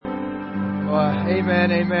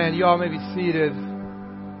Amen, amen. You all may be seated.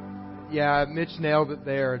 Yeah, Mitch nailed it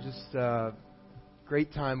there. Just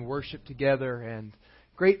great time of worship together and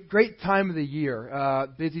great time of the year.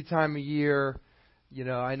 Busy time of year. You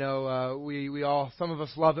know, I know we all, some of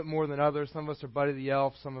us love it more than others. Some of us are Buddy the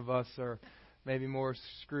Elf. Some of us are maybe more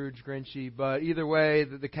Scrooge Grinchy. But either way,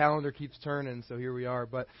 the calendar keeps turning, so here we are.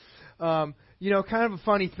 But you know, kind of a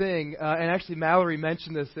funny thing, and actually Mallory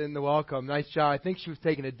mentioned this in the welcome. Nice job. I think she was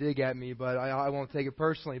taking a dig at me, but I won't take it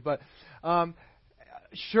personally. But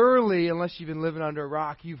surely, unless you've been living under a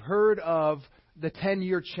rock, you've heard of the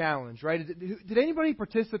 10-year challenge, right? Did anybody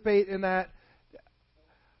participate in that?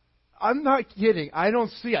 I'm not kidding. I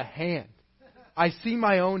don't see a hand. I see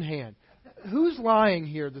my own hand. Who's lying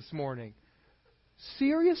here this morning?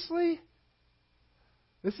 Seriously?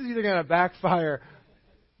 This is either going to backfire.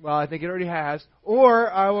 Well, I think it already has.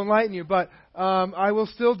 Or I will enlighten you. But I will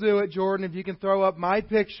still do it, Jordan, if you can throw up my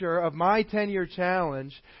picture of my 10-year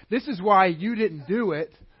challenge. This is why you didn't do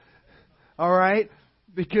it. All right?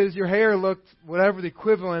 Because your hair looked whatever the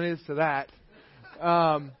equivalent is to that.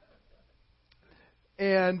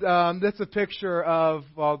 And that's a picture of,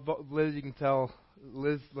 well, Liz, you can tell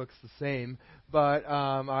Liz looks the same. But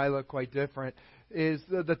I look quite different. Is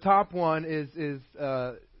the top one is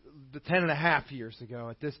the 10.5 years ago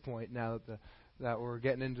at this point, now that we're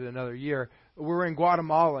getting into another year. We're in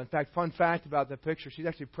Guatemala. In fact, fun fact about that picture, she's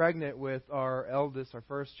actually pregnant with our eldest, our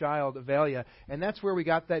first child, Avelia, and that's where we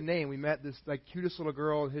got that name. We met this cutest little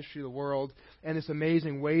girl in the history of the world, and this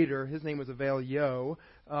amazing waiter, his name was Avelio,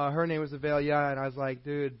 her name was Avelia, and I was like,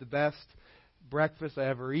 dude, the best breakfast I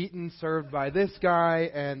ever eaten, served by this guy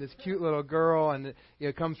and this cute little girl, and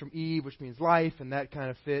it comes from Eve, which means life, and that kind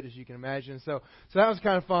of fit, as you can imagine. So that was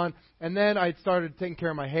kind of fun. And then I started taking care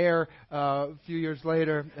of my hair a few years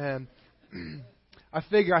later, and I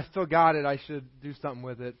figure I still got it. I should do something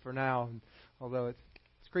with it for now, although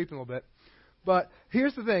it's creeping a little bit. But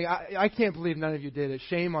here's the thing: I can't believe none of you did it.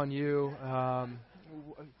 Shame on you.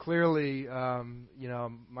 Clearly, you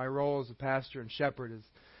know, my role as a pastor and shepherd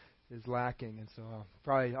is lacking, and so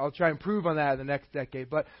I'll try and improve on that in the next decade.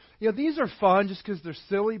 But you know, these are fun just because they're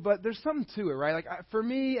silly, but there's something to it, right? Like for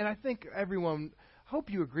me, and I think everyone, hope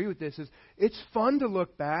you agree with this, is it's fun to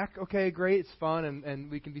look back. Okay, great, it's fun, and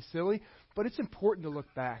we can be silly, but it's important to look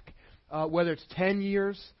back, whether it's 10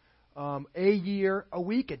 years, a year, a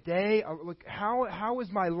week, a day. Look, how is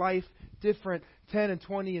my life different 10 and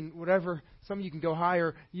 20 and whatever, some of you can go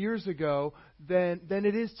higher, years ago than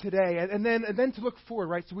it is today. And then to look forward,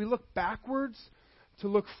 right? So we look backwards to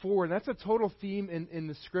look forward. And that's a total theme in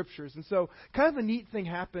the Scriptures. And so kind of a neat thing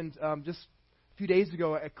happened just a few days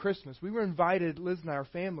ago at Christmas. We were invited, Liz and I, our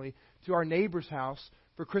family, to our neighbor's house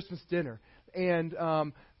for Christmas dinner. And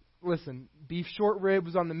listen, beef short rib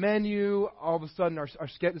was on the menu. All of a sudden, our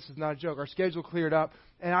schedule, this is not a joke, our schedule cleared up,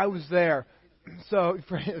 and I was there. So,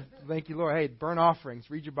 thank you, Lord. Hey, burnt offerings,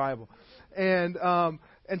 read your Bible. And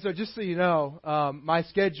so just so you know, my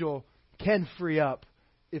schedule can free up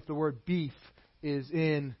if the word beef is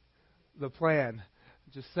in the plan.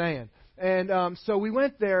 Just saying. And so we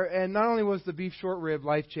went there, and not only was the beef short rib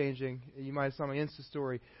life-changing, you might have saw my Insta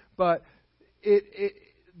story, but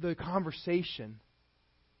the conversation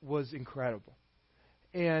was incredible.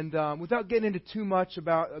 And without getting into too much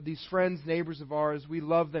about these friends, neighbors of ours, we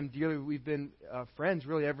love them dearly. We've been friends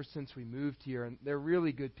really ever since we moved here, and they're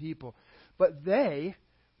really good people. But they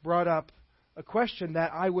brought up a question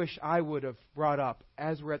that I wish I would have brought up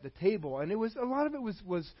as we're at the table. And it was a lot of it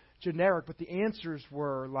was generic, but the answers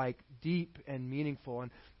were like deep and meaningful.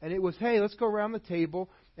 And it was, hey, let's go around the table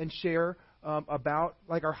and share about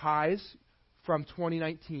like our highs from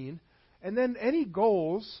 2019, and then any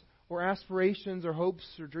goals or aspirations or hopes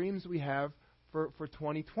or dreams we have for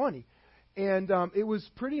 2020. And it was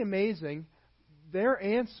pretty amazing. Their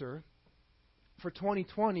answer for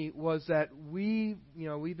 2020 was that we've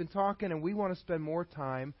been talking and we want to spend more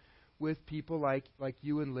time with people like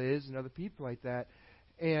you and Liz and other people like that.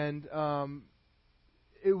 And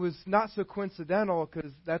it was not so coincidental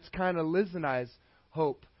because that's kind of Liz and I's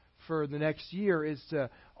hope for the next year, is to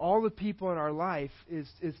all the people in our life is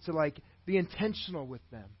to like be intentional with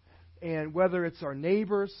them. And whether it's our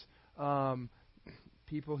neighbors,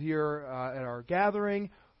 people here at our gathering,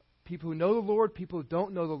 people who know the Lord, people who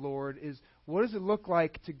don't know the Lord, is what does it look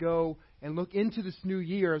like to go and look into this new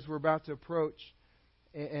year as we're about to approach,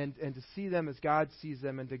 and to see them as God sees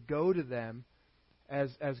them, and to go to them as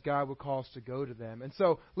God would call us to go to them. And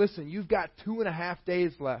so, listen, you've got 2.5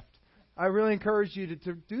 days left. I really encourage you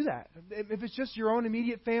to do that. If it's just your own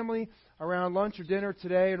immediate family around lunch or dinner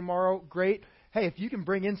today or tomorrow, great. Hey, if you can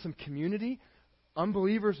bring in some community,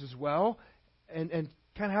 unbelievers as well, and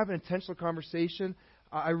kind of have an intentional conversation,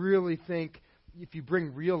 I really think if you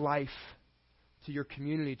bring real life to your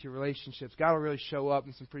community, to your relationships, God will really show up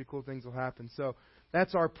and some pretty cool things will happen. So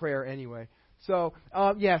that's our prayer anyway. So,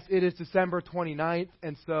 yes, it is December 29th,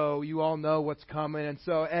 and so you all know what's coming. And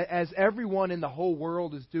so as everyone in the whole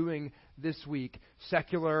world is doing this week,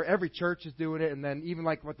 secular, every church is doing it, and then even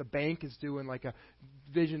like what the bank is doing, like a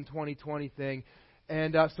Vision 2020 thing.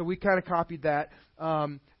 And so we kind of copied that.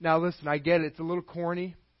 Now, listen, I get it. It's a little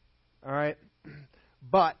corny, all right?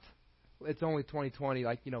 But it's only 2020,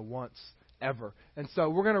 like, once. Ever. And so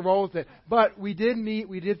we're going to roll with it. But we did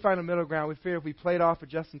find a middle ground. We figured if we played off of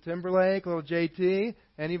Justin Timberlake, little JT,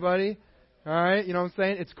 anybody? All right, you know what I'm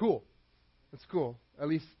saying? It's cool. It's cool, at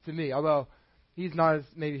least to me. Although he's not as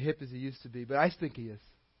maybe hip as he used to be, but I think he is.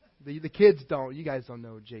 The kids don't. You guys don't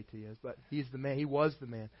know who JT is, but he's the man. He was the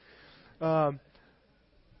man.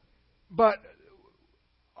 But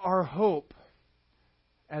our hope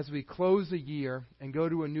as we close a year and go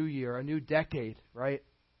to a new year, a new decade, right,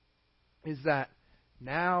 is that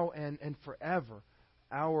now and forever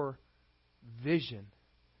our vision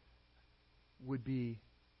would be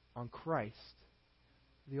on Christ,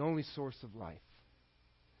 the only source of life.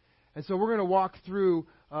 And so we're going to walk through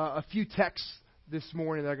a few texts this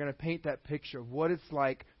morning that are going to paint that picture of what it's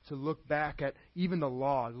like to look back at even the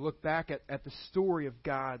law, to look back at the story of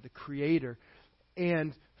God, the Creator,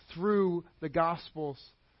 and through the Gospels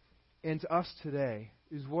and to us today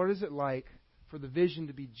is what is it like for the vision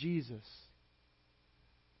to be Jesus,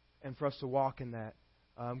 and for us to walk in that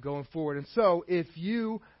going forward. And so, if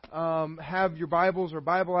you have your Bibles or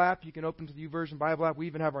Bible app, you can open to the YouVersion Bible app. We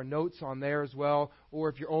even have our notes on there as well. Or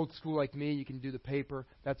if you're old school like me, you can do the paper.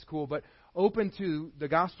 That's cool. But open to the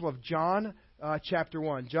Gospel of John, chapter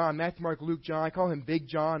 1. John, Matthew, Mark, Luke, John. I call him Big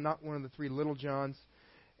John, not one of the three little Johns.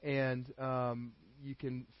 And you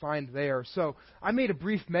can find there. So I made a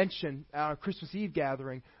brief mention at our Christmas Eve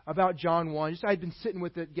gathering about John 1. I'd been sitting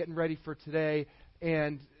with it, getting ready for today,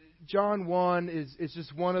 and John 1 is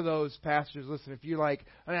just one of those passages. Listen, if you like,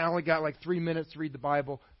 I only got like 3 minutes to read the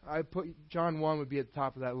Bible, I put John 1 would be at the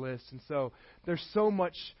top of that list. And so there's so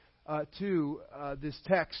much to this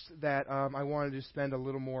text that I wanted to spend a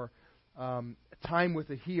little more time with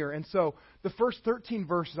it here. And so the first 13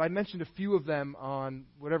 verses, I mentioned a few of them on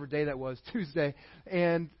whatever day that was, Tuesday,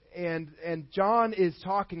 and John is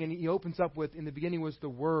talking, and he opens up with, in the beginning was the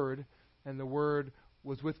Word, and the Word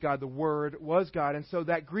was with God, the Word was God. And so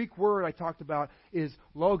that Greek word I talked about is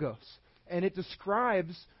logos, and it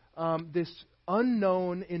describes this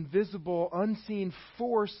unknown, invisible, unseen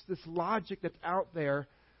force, this logic that's out there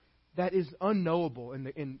that is unknowable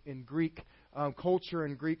in Greek culture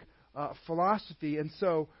and Greek philosophy. And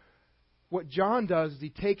so what John does is he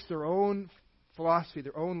takes their own philosophy,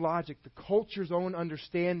 their own logic, the culture's own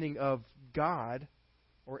understanding of God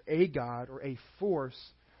or a force,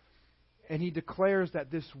 and he declares that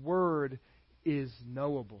this word is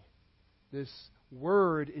knowable. This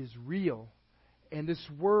word is real. And this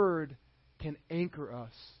word can anchor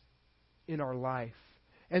us in our life.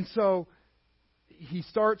 And so he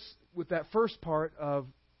starts with that first part of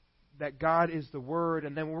that God is the Word,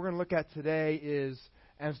 and then what we're going to look at today is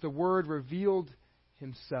as the Word revealed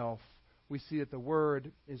Himself, we see that the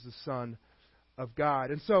Word is the Son of God.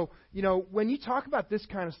 And so, when you talk about this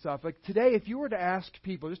kind of stuff, like today, if you were to ask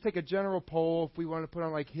people, just take a general poll, if we want to put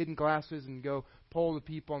on like hidden glasses and go poll the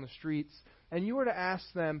people on the streets, and you were to ask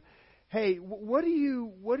them, hey, what do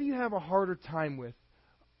you have a harder time with?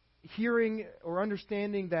 Hearing or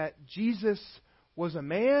understanding that Jesus was a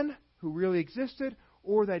man who really existed,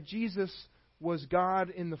 or that Jesus was God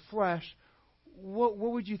in the flesh, what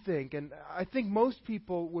would you think? And I think most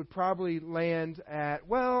people would probably land at,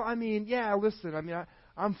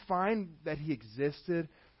 I'm fine that he existed.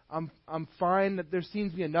 I'm fine that there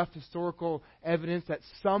seems to be enough historical evidence that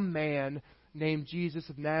some man named Jesus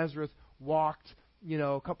of Nazareth walked,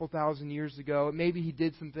 a couple thousand years ago. Maybe he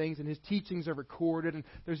did some things, and his teachings are recorded, and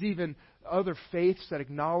there's even other faiths that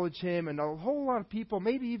acknowledge him, and a whole lot of people,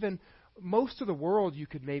 maybe even most of the world, you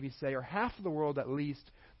could maybe say, or half of the world at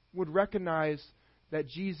least, would recognize that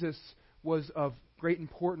Jesus was of great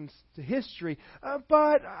importance to history.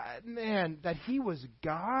 But that he was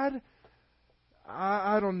God,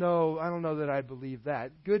 I don't know. I don't know that I believe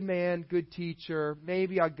that. Good man, good teacher.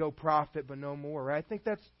 Maybe I'd go prophet, but no more. Right? I think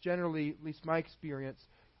that's generally, at least my experience,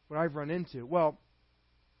 what I've run into. Well,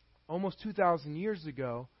 almost 2,000 years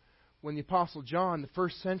ago, when the Apostle John, the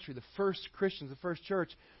first century, the first Christians, the first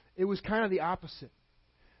church, it was kind of the opposite.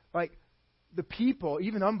 Like the people,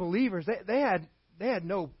 even unbelievers, they had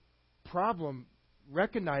no problem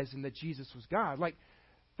recognizing that Jesus was God. Like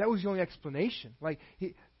that was the only explanation. Like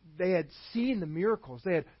they had seen the miracles.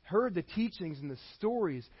 They had heard the teachings and the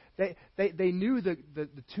stories. They knew the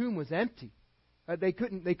tomb was empty. They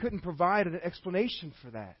couldn't provide an explanation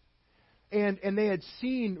for that. And they had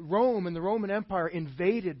seen Rome and the Roman Empire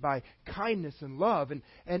invaded by kindness and love.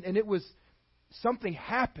 And it was, something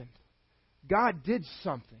happened. God did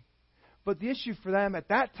something. But the issue for them at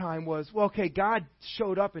that time was, well, okay, God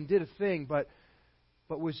showed up and did a thing, but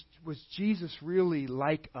was Jesus really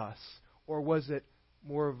like us? Or was it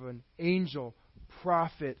more of an angel,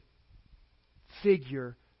 prophet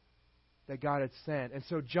figure that God had sent? And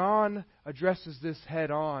so John addresses this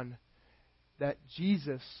head on, that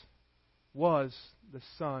Jesus was the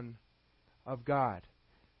Son of God.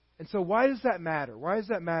 And so why does that matter? Why does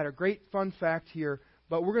that matter? Great fun fact here,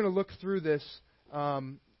 but we're going to look through this,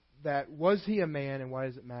 that was he a man and why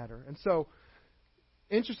does it matter? And so,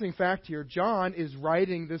 interesting fact here, John is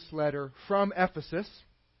writing this letter from Ephesus.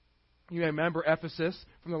 You may remember Ephesus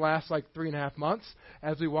from the last 3.5 months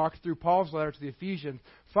as we walked through Paul's letter to the Ephesians.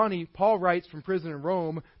 Funny, Paul writes from prison in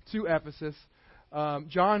Rome to Ephesus.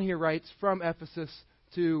 John here writes from Ephesus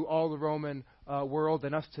to all the Roman world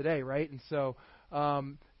and us today, right? And so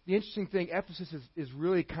the interesting thing, Ephesus is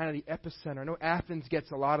really kind of the epicenter. I know Athens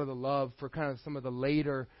gets a lot of the love for kind of some of the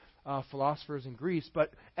later philosophers in Greece,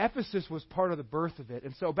 but Ephesus was part of the birth of it.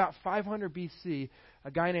 And so about 500 BC,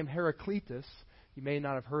 a guy named Heraclitus, you may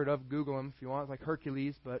not have heard of, Google him if you want, like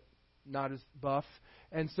Hercules, but not as buff.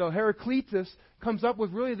 And so Heraclitus comes up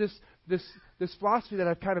with really this philosophy that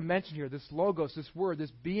I've kind of mentioned here, this logos, this word,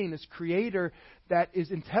 this being, this creator that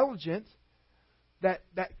is intelligent, that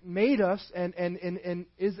made us and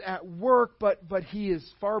is at work, but he is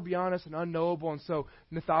far beyond us and unknowable. And so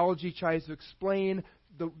mythology tries to explain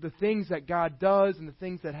the things that God does and the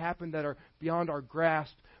things that happen that are beyond our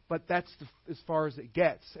grasp, but that's as far as it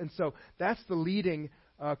gets. And so that's the leading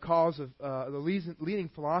cause of the leading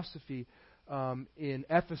philosophy in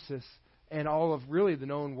Ephesus and all of really the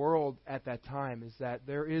known world at that time, is that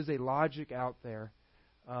there is a logic out there,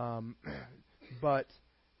 but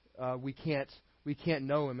we can't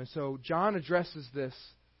know him. And so John addresses this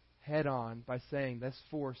head on by saying this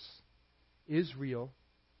force is real.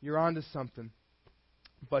 You're onto something,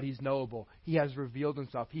 but he's knowable. He has revealed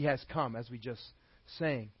himself. He has come, as we just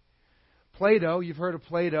sang. Plato, you've heard of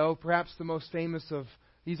Plato, perhaps the most famous of,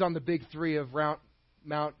 he's on the big three of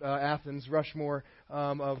Mount Athens, Rushmore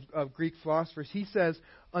of Greek philosophers. He says,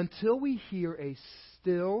 until we hear a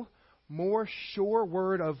still more sure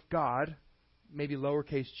word of God, maybe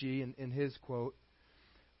lowercase g in his quote,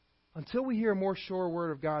 until we hear a more sure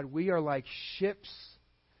word of God, we are like ships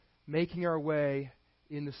making our way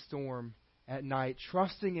in the storm at night,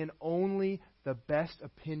 trusting in only the best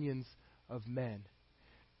opinions of men.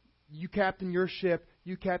 You captain your ship,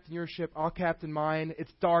 I'll captain mine.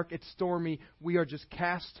 It's dark, it's stormy, we are just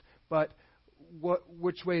cast, but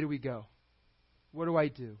which way do we go? What do I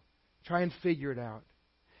do? Try and figure it out.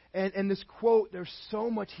 And this quote, there's so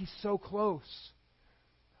much, he's so close.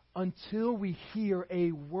 Until we hear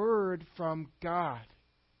a word from God.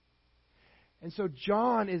 And so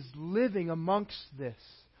John is living amongst this.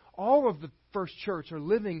 All of the first church are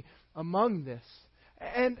living among this.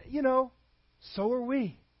 And, so are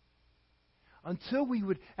we. Until we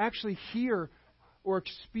would actually hear or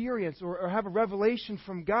experience or have a revelation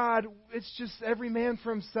from God, it's just every man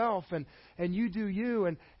for himself, and you do you,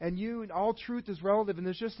 and you, and all truth is relative, and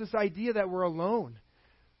there's just this idea that we're alone.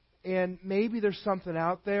 And maybe there's something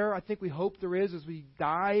out there. I think we hope there is as we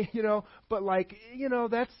die, but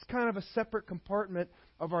that's kind of a separate compartment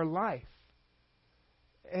of our life.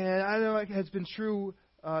 And I know it has been true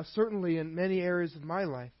certainly in many areas of my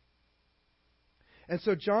life. And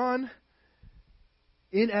so John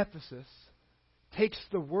in Ephesus takes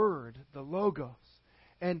the word, the logos,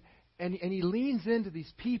 and he leans into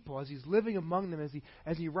these people as he's living among them,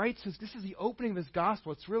 as he writes this is the opening of his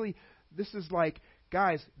gospel. It's really, this is like,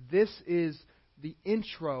 guys, this is the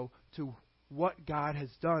intro to what God has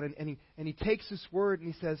done. And he takes this word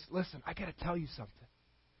and he says, listen, I got to tell you something.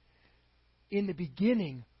 In the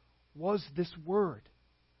beginning was this word.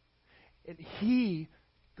 And he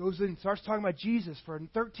goes in and starts talking about Jesus for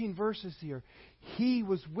 13 verses here. He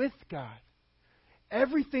was with God.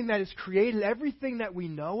 Everything that is created, everything that we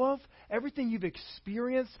know of, everything you've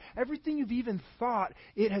experienced, everything you've even thought,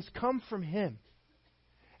 it has come from him.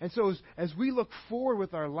 And so as we look forward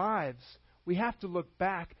with our lives, we have to look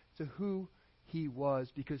back to who he was,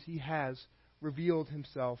 because he has revealed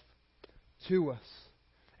himself to us.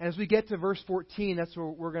 And as we get to verse 14, that's where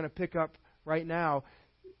we're going to pick up right now.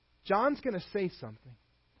 John's going to say something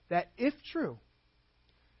that, if true,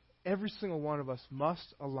 every single one of us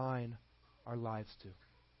must align our lives to.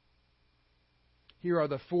 Here are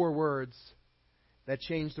the 4 words that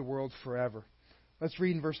changed the world forever. Let's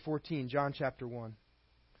read in verse 14, John chapter 1.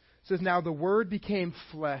 It says, "Now the Word became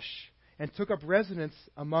flesh and took up residence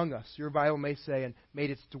among us." Your Bible may say, and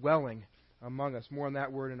made its dwelling among us. More on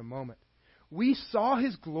that word in a moment. "We saw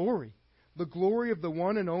His glory, the glory of the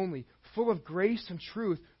one and only, full of grace and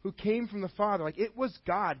truth, who came from the Father." Like, it was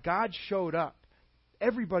God. God showed up.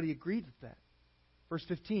 Everybody agreed with that. Verse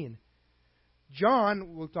 15.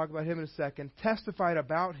 "John," we'll talk about him in a second, "testified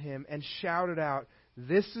about Him and shouted out,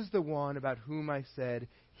 'This is the one about whom I said,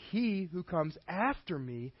 He who comes after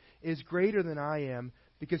me is greater than I am,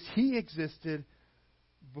 because He existed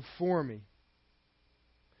before me.'"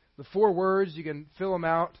 The 4 words, you can fill them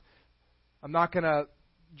out. I'm not going to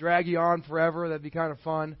drag you on forever. That'd be kind of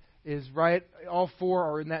fun. Is right. All 4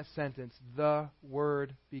 are in that sentence. The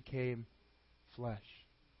Word became flesh.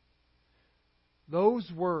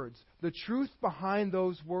 Those words, the truth behind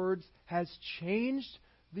those words has changed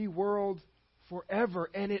the world forever.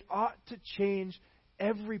 And it ought to change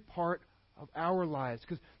every part of our lives.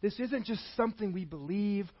 Because this isn't just something we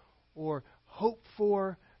believe or hope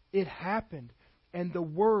for. It happened. And the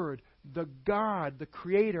Word, the God, the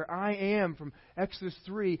Creator, I am, from Exodus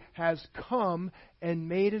 3, has come and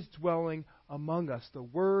made His dwelling among us. The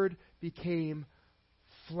Word became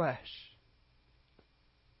flesh.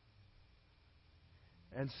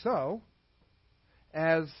 And so,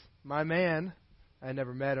 as my man, I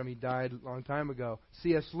never met him, he died a long time ago,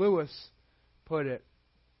 C.S. Lewis put it,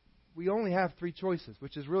 we only have 3 choices,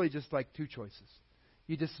 which is really just like 2 choices.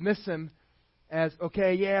 You dismiss him as,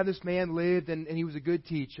 okay, yeah, this man lived and he was a good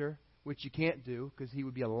teacher, which you can't do because he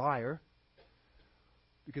would be a liar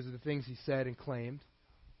because of the things he said and claimed.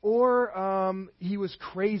 Or he was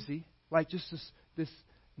crazy, like just this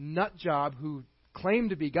nut job who claimed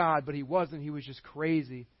to be God, but he wasn't. He was just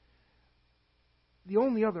crazy. The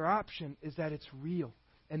only other option is that it's real,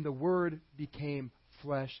 and the Word became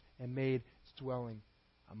flesh and made its dwelling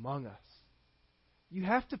among us. You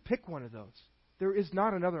have to pick one of those. There is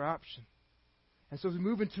not another option. And so as we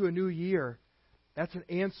move into a new year, that's an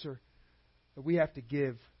answer that we have to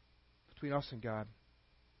give between us and God.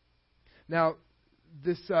 Now,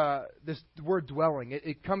 this word dwelling,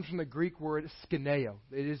 it comes from the Greek word skeneo.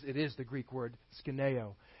 It is the Greek word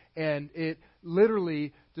skeneo. And it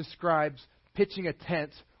literally describes pitching a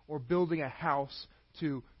tent or building a house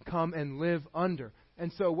to come and live under.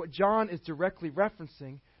 And so what John is directly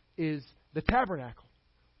referencing is the tabernacle,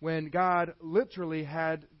 when God literally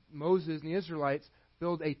had Moses and the Israelites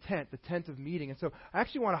build a tent, the tent of meeting. And so I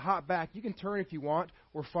actually want to hop back. You can turn if you want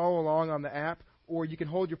or follow along on the app, or you can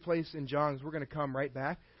hold your place in John's. We're going to come right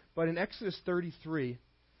back. But in Exodus 33,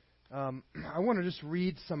 I want to just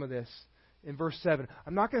read some of this in verse 7.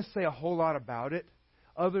 I'm not going to say a whole lot about it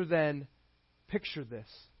other than picture this.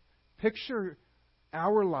 Picture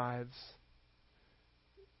our lives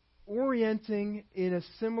orienting in a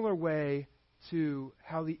similar way to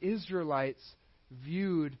how the Israelites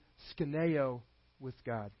viewed skeneo with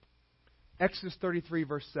God. Exodus 33,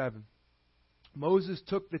 verse 7. Moses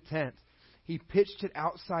took the tent. He pitched it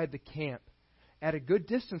outside the camp, at a good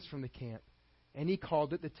distance from the camp, and he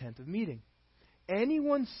called it the tent of meeting.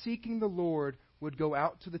 Anyone seeking the Lord would go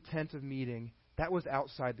out to the tent of meeting that was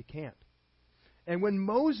outside the camp. And when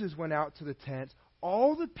Moses went out to the tent,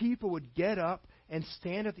 all the people would get up and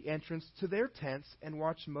stand at the entrance to their tents and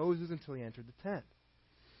watch Moses until he entered the tent.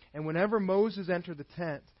 And whenever Moses entered the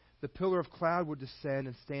tent, the pillar of cloud would descend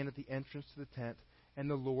and stand at the entrance to the tent, and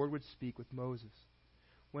the Lord would speak with Moses.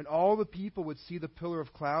 When all the people would see the pillar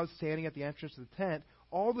of cloud standing at the entrance of the tent,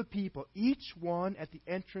 all the people, each one at the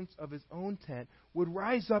entrance of his own tent, would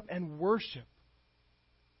rise up and worship.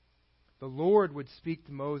 The Lord would speak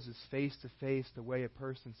to Moses face to face the way a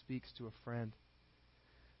person speaks to a friend.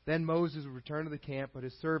 Then Moses would return to the camp, but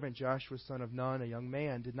his servant Joshua, son of Nun, a young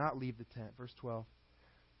man, did not leave the tent. Verse 12.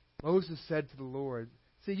 Moses said to the Lord,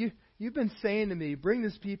 "See, you've been saying to me, 'Bring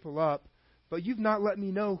this people up,' but you've not let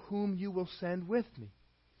me know whom you will send with me.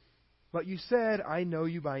 But you said, 'I know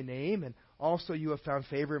you by name, and also you have found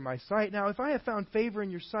favor in my sight.' Now, if I have found favor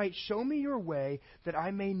in your sight, show me your way, that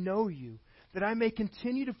I may know you, that I may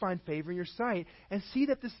continue to find favor in your sight, and see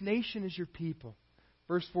that this nation is your people."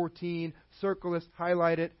 Verse 14, circle this,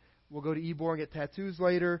 highlight it. We'll go to Ybor and get tattoos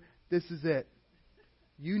later. This is it.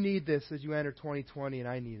 You need this as you enter 2020, and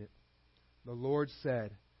I need it. The Lord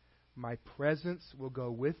said, "My presence will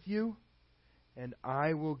go with you, and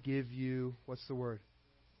I will give you," what's the word?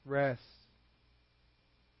 Rest.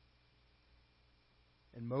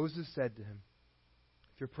 And Moses said to him,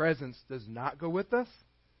 "If your presence does not go with us,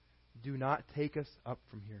 do not take us up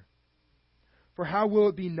from here. For how will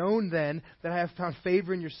it be known then that I have found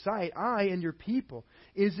favor in your sight, I and your people?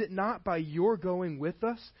 Is it not by your going with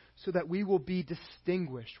us, so that we will be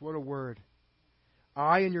distinguished?" What a word.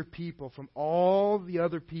 "I and your people from all the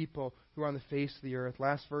other people who are on the face of the earth."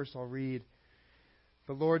 Last verse I'll read.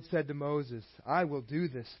 "The Lord said to Moses, I will do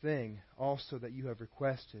this thing also that you have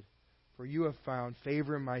requested. For you have found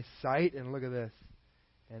favor in my sight," and look at this,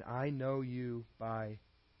 "and I know you by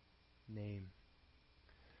name."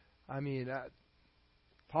 I mean,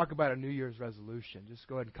 talk about a New Year's resolution. Just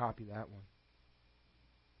go ahead and copy that one.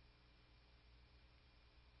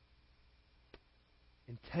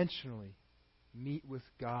 Intentionally meet with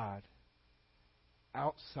God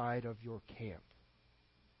outside of your camp.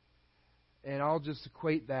 And I'll just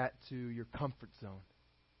equate that to your comfort zone.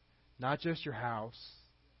 Not just your house,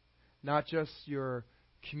 not just your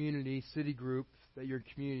community, city group that you're in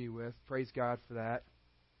community with. Praise God for that.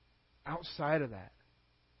 Outside of that,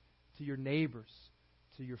 to your neighbors,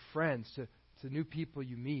 to your friends, to new people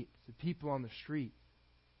you meet, to people on the street.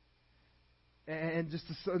 And just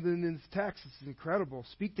in this text, it's incredible.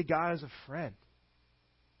 Speak to God as a friend.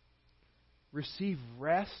 Receive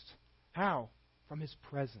rest. How? From His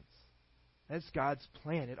presence. That's God's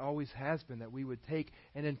plan. It always has been that we would take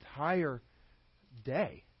an entire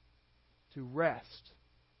day to rest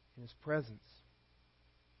in His presence.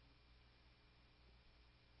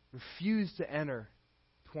 Refuse to enter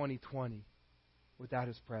 2020 without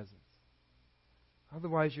His presence.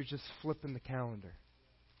 Otherwise, you're just flipping the calendar.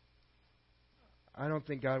 I don't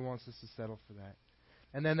think God wants us to settle for that.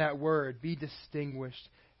 And then that word, be distinguished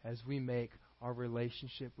as we make our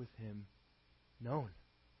relationship with Him known.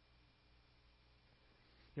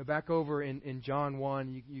 You know, back over in John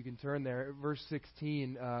 1, you can turn there. Verse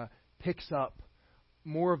 16 picks up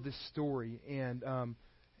more of this story, and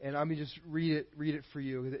let me just read it for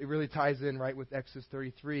you. It really ties in right with Exodus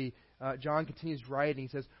 33. John continues writing. He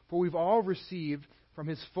says, "For we've all received from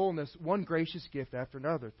His fullness one gracious gift after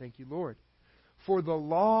another. Thank you, Lord. For the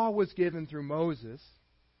law was given through Moses,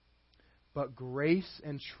 but grace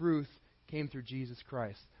and truth came through Jesus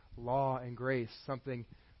Christ." Law and grace, something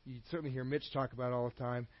you certainly hear Mitch talk about all the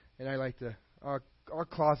time, and I like to, our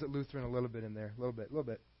closet Lutheran a little bit in there, a little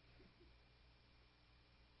bit.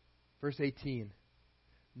 Verse 18,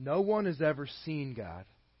 "No one has ever seen God,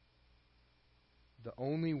 the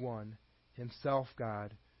only one, Himself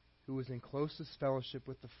God, who is in closest fellowship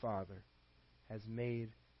with the Father, has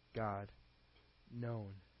made God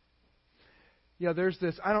known." You know, there's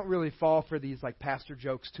this, I don't really fall for these like pastor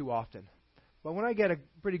jokes too often. But when I get a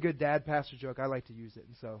pretty good dad pastor joke, I like to use it,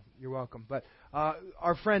 and so you're welcome. But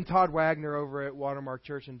our friend Todd Wagner over at Watermark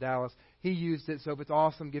Church in Dallas, he used it, so if it's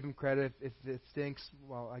awesome, give him credit. If it stinks,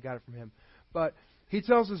 well, I got it from him. But he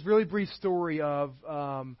tells this really brief story of,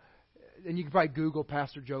 and you can probably Google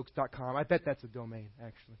pastorjokes.com. I bet that's a domain,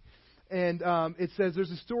 actually. And it says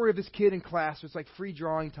there's a story of this kid in class. It's like free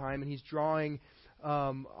drawing time, and he's drawing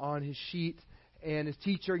on his sheet. And his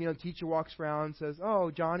teacher, teacher walks around and says, "Oh,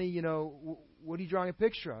 Johnny, what are you drawing a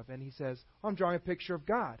picture of?" And he says, "Oh, I'm drawing a picture of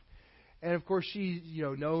God." And of course she,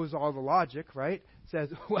 knows all the logic, right?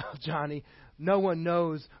 Says, "Well, Johnny, no one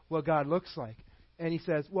knows what God looks like." And he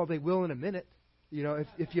says, "Well, they will in a minute.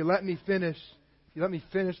 If you let me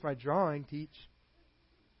finish, my drawing, teach."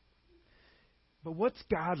 But what's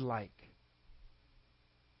God like?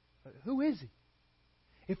 Who is He?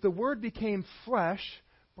 If the Word became flesh,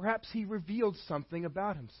 perhaps He revealed something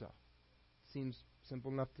about Himself. Seems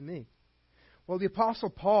simple enough to me. Well, the Apostle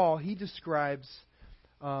Paul, he describes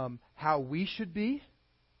how we should be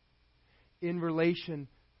in relation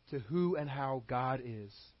to who and how God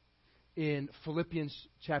is in Philippians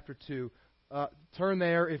chapter 2. Turn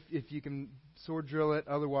there if you can sword drill it.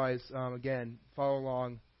 Otherwise, again, follow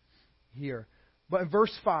along here. But in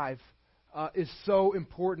verse 5 is so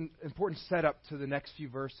important setup to the next few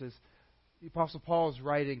verses. The Apostle Paul is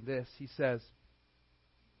writing this. He says,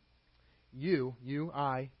 you,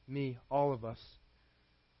 I, me, all of us,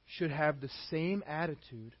 should have the same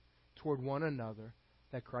attitude toward one another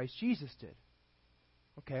that Christ Jesus did.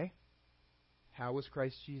 Okay. How was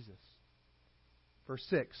Christ Jesus? Verse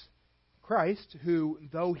 6. Christ, who,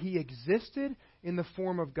 though He existed in the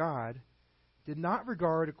form of God, did not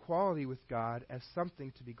regard equality with God as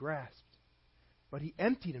something to be grasped, but He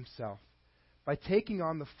emptied Himself by taking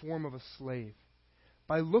on the form of a slave,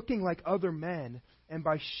 by looking like other men, and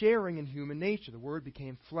by sharing in human nature. The Word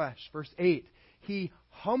became flesh. Verse 8, He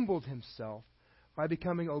humbled Himself by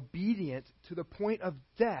becoming obedient to the point of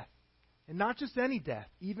death, and not just any death,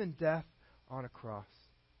 even death on a cross.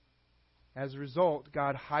 As a result,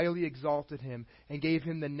 God highly exalted Him and gave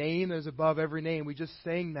Him the name that is above every name. We just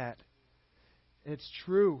sang that. And it's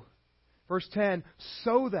true. Verse 10,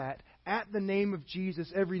 so that at the name of Jesus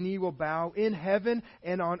every knee will bow in heaven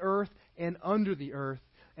and on earth and under the earth,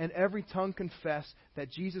 and every tongue confess that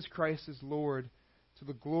Jesus Christ is Lord, to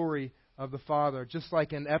the glory of the Father. Just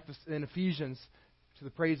like in Ephesians, to the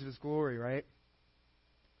praise of His glory, right?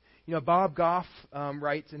 You know, Bob Goff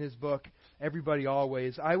writes in his book, Everybody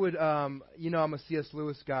Always. I would, I'm a C.S.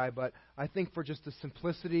 Lewis guy, but I think for just the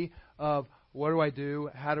simplicity of what do I do,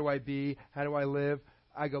 how do I be, how do I live,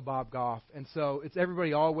 I go Bob Goff. And so it's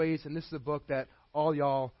Everybody Always, and this is a book that all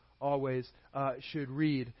y'all always should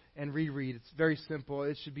read and reread. It's very simple.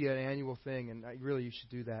 It should be an annual thing, and really you should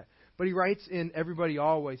do that. But he writes in Everybody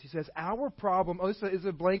Always, he says, our problem, this is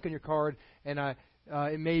a blank on your card, and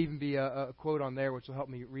it may even be a quote on there which will help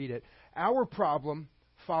me read it. Our problem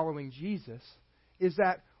following Jesus is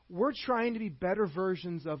that we're trying to be better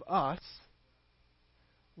versions of us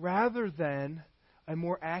rather than a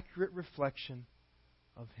more accurate reflection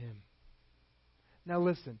of Him. Now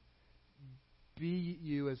listen, be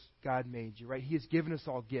you as God made you, right? He has given us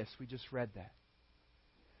all gifts. We just read that.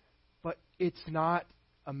 But it's not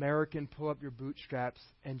American pull up your bootstraps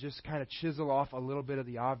and just kind of chisel off a little bit of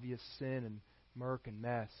the obvious sin and murk and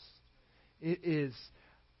mess. It is,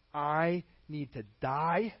 I need to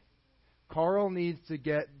die. Carl needs to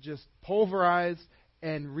get just pulverized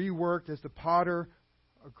and reworked as the potter,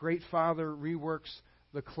 a great father, reworks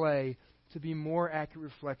the clay to be more accurate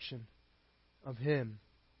reflection of Him.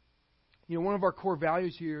 You know, one of our core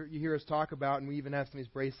values here, you hear us talk about, and we even have some of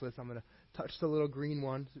these bracelets. I'm going to touch the little green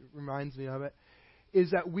one. It reminds me of it.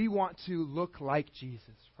 Is that we want to look like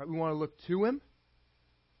Jesus. Right? We want to look to Him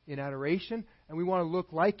in adoration, and we want to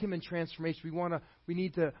look like Him in transformation. We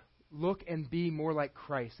need to look and be more like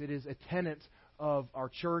Christ. It is a tenet of our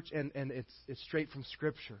church, and it's straight from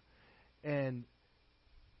Scripture.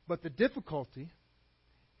 But the difficulty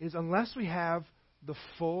is unless we have the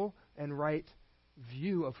full and right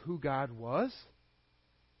view of who God was,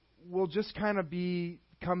 we'll just kind of be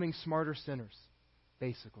becoming smarter sinners,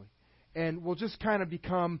 basically. And we'll just kind of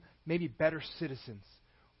become maybe better citizens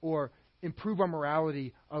or improve our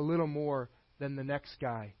morality a little more than the next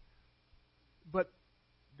guy. But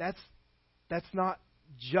that's not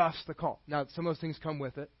just the call. Now, some of those things come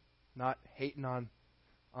with it, not hating on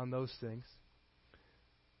those things.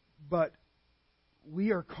 But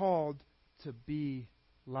we are called to be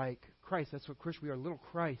like Christ. That's what Christ, we are little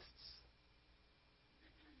Christs.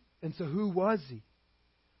 And so who was He?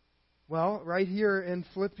 Well, right here in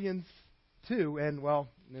Philippians 2, and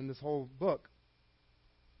in this whole book,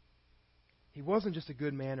 He wasn't just a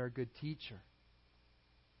good man or a good teacher,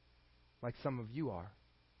 like some of you are.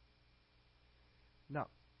 No,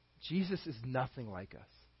 Jesus is nothing like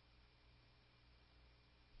us.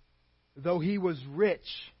 Though He was rich,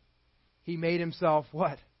 He made Himself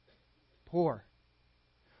what? Poor.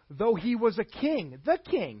 Though He was a king, the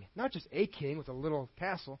king, not just a king with a little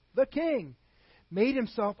castle, the king, made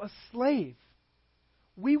Himself a slave.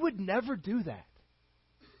 We would never do that.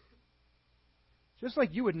 Just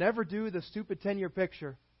like you would never do the stupid 10-year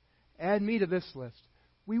picture, add me to this list.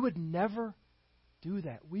 We would never do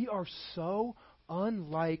that. We are so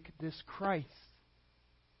unlike this Christ.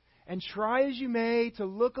 And try as you may to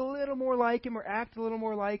look a little more like Him or act a little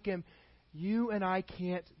more like Him, you and I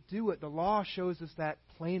can't do it. The law shows us that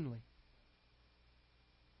plainly.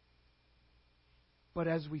 But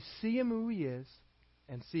as we see Him who He is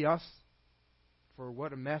and see us for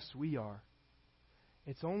what a mess we are,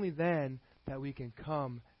 it's only then that we can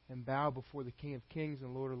come and bow before the King of Kings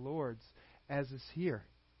and Lord of Lords, as is here.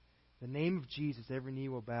 The name of Jesus, every knee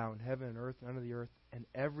will bow in heaven and earth and under the earth, and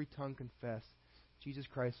every tongue confess Jesus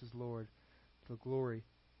Christ is Lord, to the glory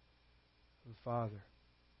of the Father.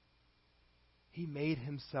 He made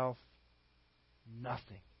Himself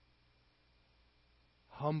nothing.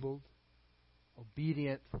 Humbled,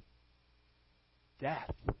 obedient, death.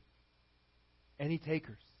 Any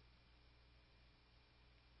takers.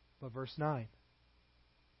 But verse 9,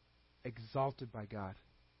 exalted by God.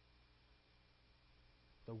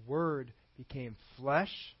 The Word became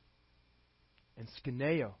flesh, and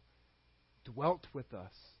skeneo, dwelt with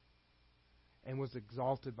us, and was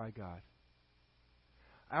exalted by God.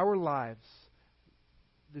 Our lives,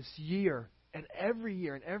 this year, and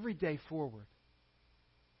every day forward,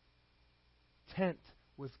 tent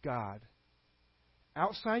with God.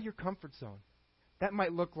 Outside your comfort zone. That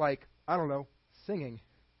might look like, I don't know, singing.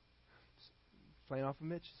 Playing off of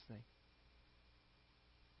Mitch's thing.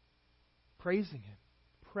 Praising Him.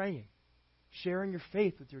 Praying. Sharing your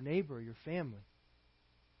faith with your neighbor or your family.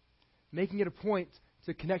 Making it a point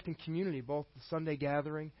to connect in community, both the Sunday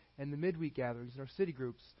gathering and the midweek gatherings in our city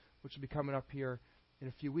groups, which will be coming up here in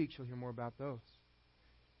a few weeks. You'll hear more about those.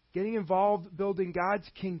 getting involved building God's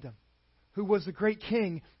kingdom, who was a great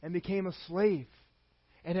king and became a slave,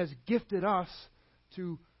 and has gifted us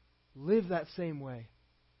to live that same way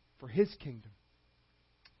for His kingdom,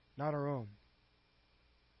 not our own.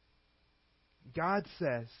 God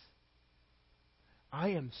says, I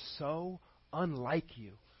am so unlike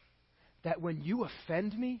you that when you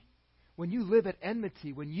offend me, when you live at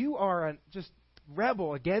enmity, when you are just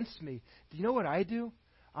rebel against me, do you know what I do?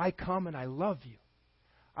 I come and I love you.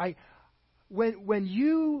 When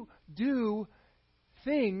you do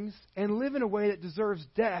things and live in a way that deserves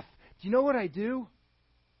death, do you know what I do?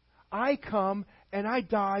 I come and I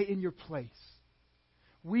die in your place.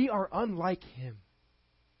 We are unlike Him.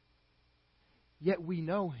 Yet we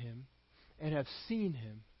know Him and have seen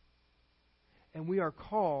Him. And we are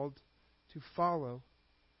called to follow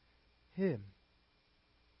Him.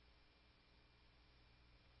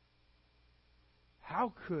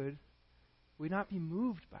 How could we not be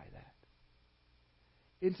moved by that?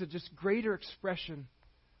 Into just greater expression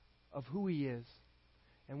of who He is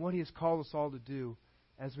and what He has called us all to do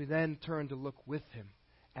as we then turn to look with Him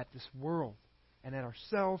at this world and at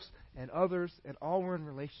ourselves and others and all we're in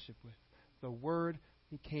relationship with. The Word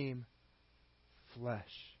became flesh.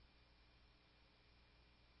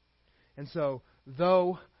 And so,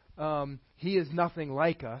 though He is nothing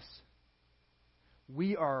like us,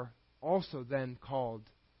 we are also then called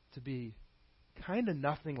to be kind of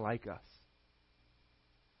nothing like us.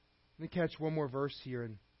 Let me catch one more verse here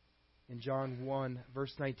in John 1,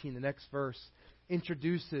 verse 19. The next verse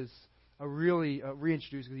introduces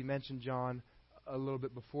reintroduces, because he mentioned John a little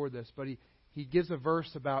bit before this, but he gives a verse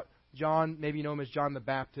about John, maybe you know him as John the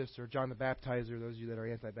Baptist or John the Baptizer, those of you that are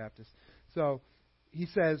anti-Baptist. So he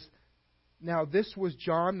says, now this was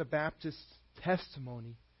John the Baptist's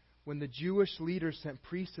testimony when the Jewish leaders sent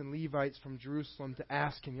priests and Levites from Jerusalem to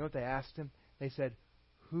ask him. You know what they asked him? They said,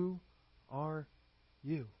 who are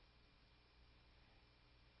you?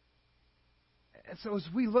 And so as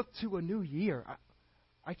we look to a new year,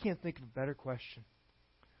 I can't think of a better question.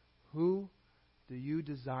 Who do you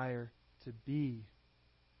desire to be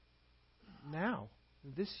now,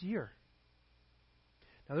 this year?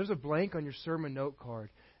 Now, there's a blank on your sermon note card.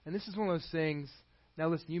 And this is one of those things. Now,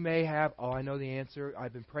 listen, you may have, I know the answer.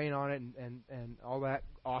 I've been praying on it and all that.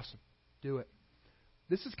 Awesome. Do it.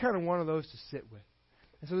 This is kind of one of those to sit with.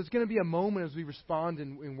 And so there's going to be a moment as we respond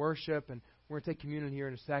in worship, and we're going to take communion here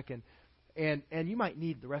in a second. And you might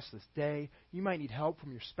need the rest of this day. You might need help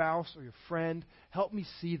from your spouse or your friend. Help me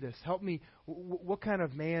see this. Help me. What kind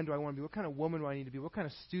of man do I want to be? What kind of woman do I need to be? What kind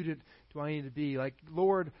of student do I need to be? Like,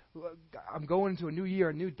 Lord, I'm going into a new year,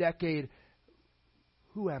 a new decade.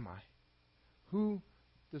 Who am I? Who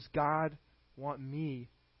does God want me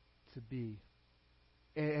to be?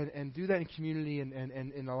 And do that in community and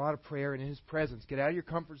in a lot of prayer and in His presence. Get out of your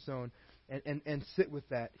comfort zone and sit with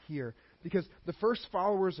that here. Because the first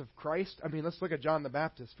followers of Christ, let's look at John the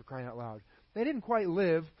Baptist, for crying out loud. They didn't quite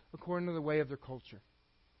live according to the way of their culture.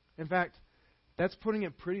 In fact, that's putting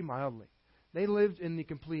it pretty mildly. They lived in the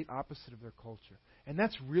complete opposite of their culture. And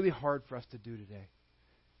that's really hard for us to do today.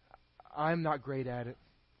 I'm not great at it,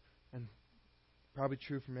 and probably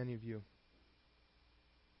true for many of you.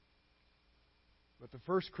 But the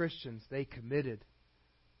first Christians, they committed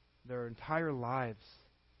their entire lives,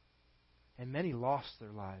 and many lost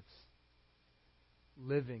their lives,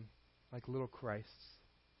 living like little Christs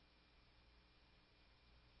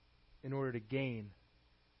in order to gain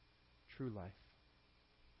true life.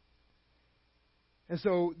 And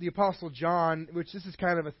so the Apostle John, which this is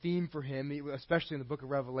kind of a theme for him, especially in the book of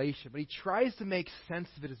Revelation, but he tries to make sense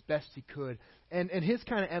of it as best he could. And his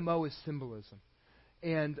kind of MO is symbolism.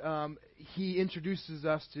 And he introduces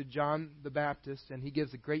us to John the Baptist, and he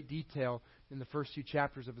gives a great detail in the first few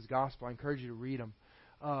chapters of his gospel. I encourage you to read them,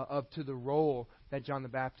 to the role that John the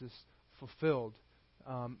Baptist fulfilled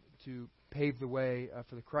to pave the way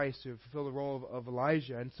for the Christ, to fulfill the role of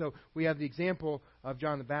Elijah. And so we have the example of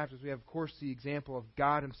John the Baptist. We have, of course, the example of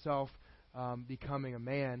God Himself becoming a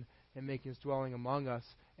man and making His dwelling among us.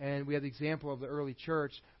 And we have the example of the early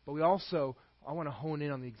church. But we also, I want to hone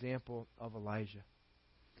in on the example of Elijah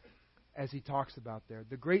as he talks about there.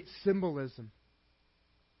 The great symbolism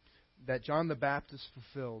that John the Baptist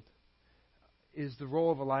fulfilled is the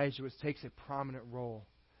role of Elijah, which takes a prominent role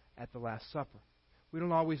at the Last Supper. We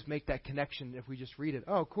don't always make that connection if we just read it.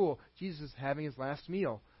 Oh, cool, Jesus is having His last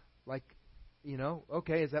meal. Like,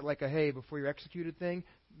 okay, is that like a, hey, before you're executed thing?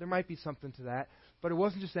 There might be something to that. But it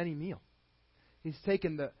wasn't just any meal. He's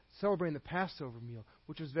celebrating the Passover meal,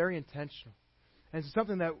 which was very intentional. And it's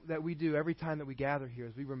something that we do every time that we gather here,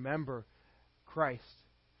 is we remember Christ.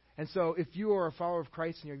 And so if you are a follower of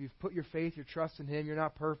Christ and you've put your faith, your trust in Him, you're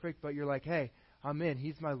not perfect, but you're like, hey, I'm in.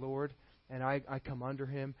 He's my Lord, and I come under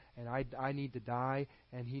Him, and I need to die,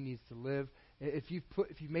 and He needs to live. If you've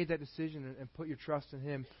made that decision and put your trust in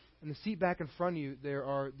Him, in the seat back in front of you, there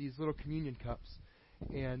are these little communion cups.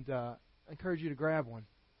 And I encourage you to grab one.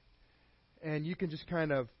 And you can just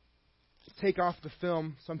kind of take off the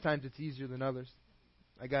film. Sometimes it's easier than others.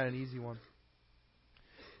 I got an easy one.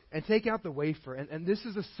 And take out the wafer. And this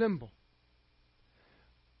is a symbol.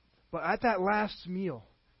 But at that last meal,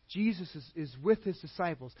 Jesus is with His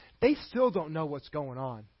disciples. They still don't know what's going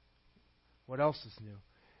on. What else is new?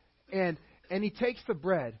 And He takes the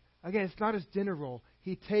bread. Again, it's not His dinner roll.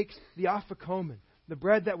 He takes the afikomen, the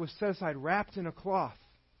bread that was set aside, wrapped in a cloth.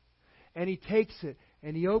 And He takes it,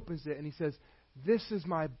 and He opens it, and He says, this is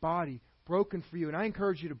my body broken for you. And I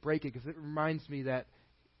encourage you to break it, because it reminds me that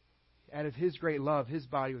out of His great love, His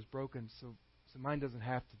body was broken, so mine doesn't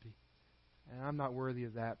have to be. And I'm not worthy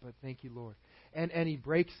of that, but thank you, Lord. And He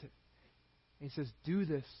breaks it. And He says, do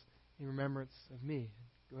this in remembrance of me.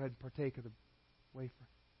 Go ahead and partake of the wafer.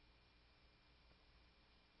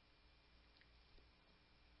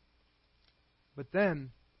 But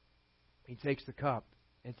then He takes the cup.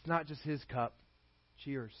 It's not just His cup.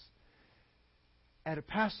 Cheers. At a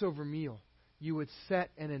Passover meal, you would set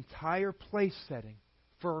an entire place setting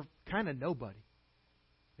for kind of nobody.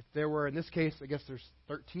 If there were, in this case, I guess there's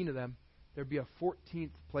 13 of them, there'd be a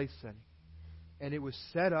 14th place setting. And it was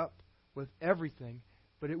set up with everything,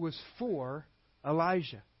 but it was for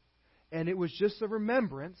Elijah. And it was just a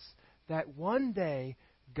remembrance that one day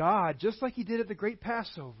God, just like He did at the great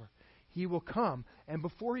Passover, He will come. And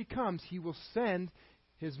before He comes, He will send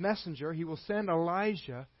His messenger, He will send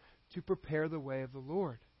Elijah to prepare the way of the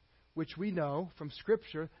Lord, which we know from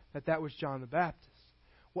Scripture that was John the Baptist.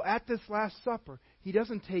 Well, at this Last Supper, He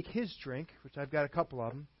doesn't take His drink, which I've got a couple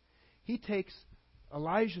of them. He takes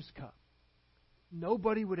Elijah's cup.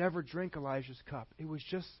 Nobody would ever drink Elijah's cup. It was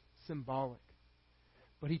just symbolic.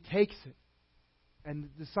 But He takes it. And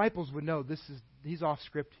the disciples would know he's off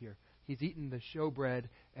script here. He's eaten the showbread,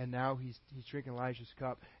 and now he's drinking Elijah's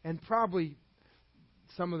cup. And probably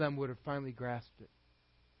some of them would have finally grasped it.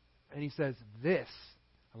 And He says, this,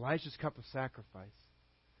 Elijah's cup of sacrifice,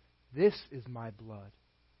 this is my blood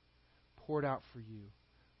poured out for you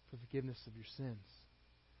for forgiveness of your sins.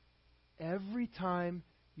 Every time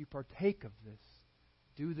you partake of this,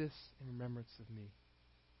 do this in remembrance of me.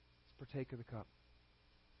 Let's partake of the cup.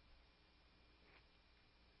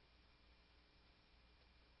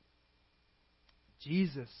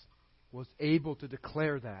 Jesus was able to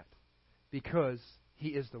declare that because He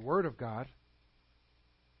is the Word of God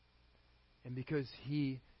and because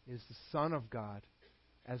He is the Son of God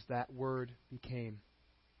as that Word became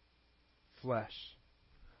flesh.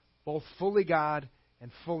 Both fully God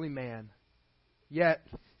and fully man, yet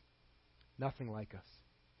nothing like us.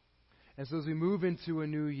 And so as we move into a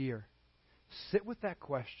new year, sit with that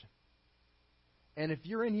question. And if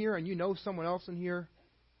you're in here and you know someone else in here,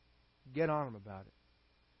 get on them about it.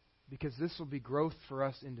 Because this will be growth for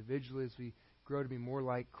us individually as we grow to be more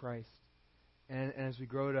like Christ. And as we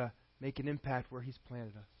grow to make an impact where He's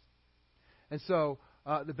planted us. And so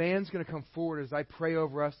the band's going to come forward as I pray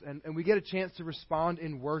over us. And we get a chance to respond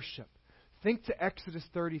in worship. Think to Exodus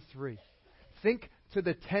 33. Think to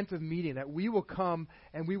the tent of meeting, that we will come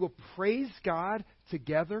and we will praise God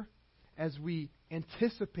together as we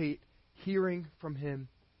anticipate hearing from Him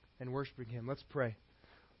and worshiping Him. Let's pray.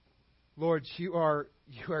 Lord, you are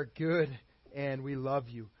good, and we love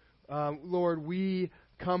you. Lord, we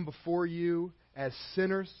come before you as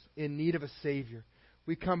sinners in need of a Savior.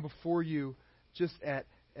 We come before you just at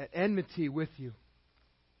enmity with you.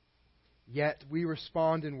 Yet we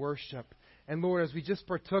respond in worship. And Lord, as we just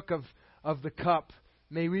partook of the cup,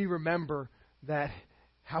 may we remember that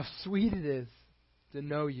how sweet it is to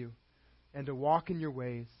know you and to walk in your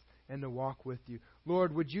ways and to walk with you.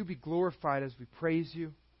 Lord, would you be glorified as we praise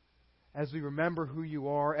you, as we remember who you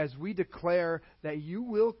are, as we declare that you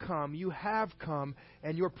will come, you have come,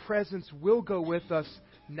 and your presence will go with us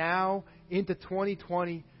now into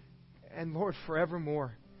 2020, and Lord,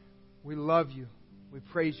 forevermore. We love you. We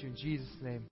praise you in Jesus' name.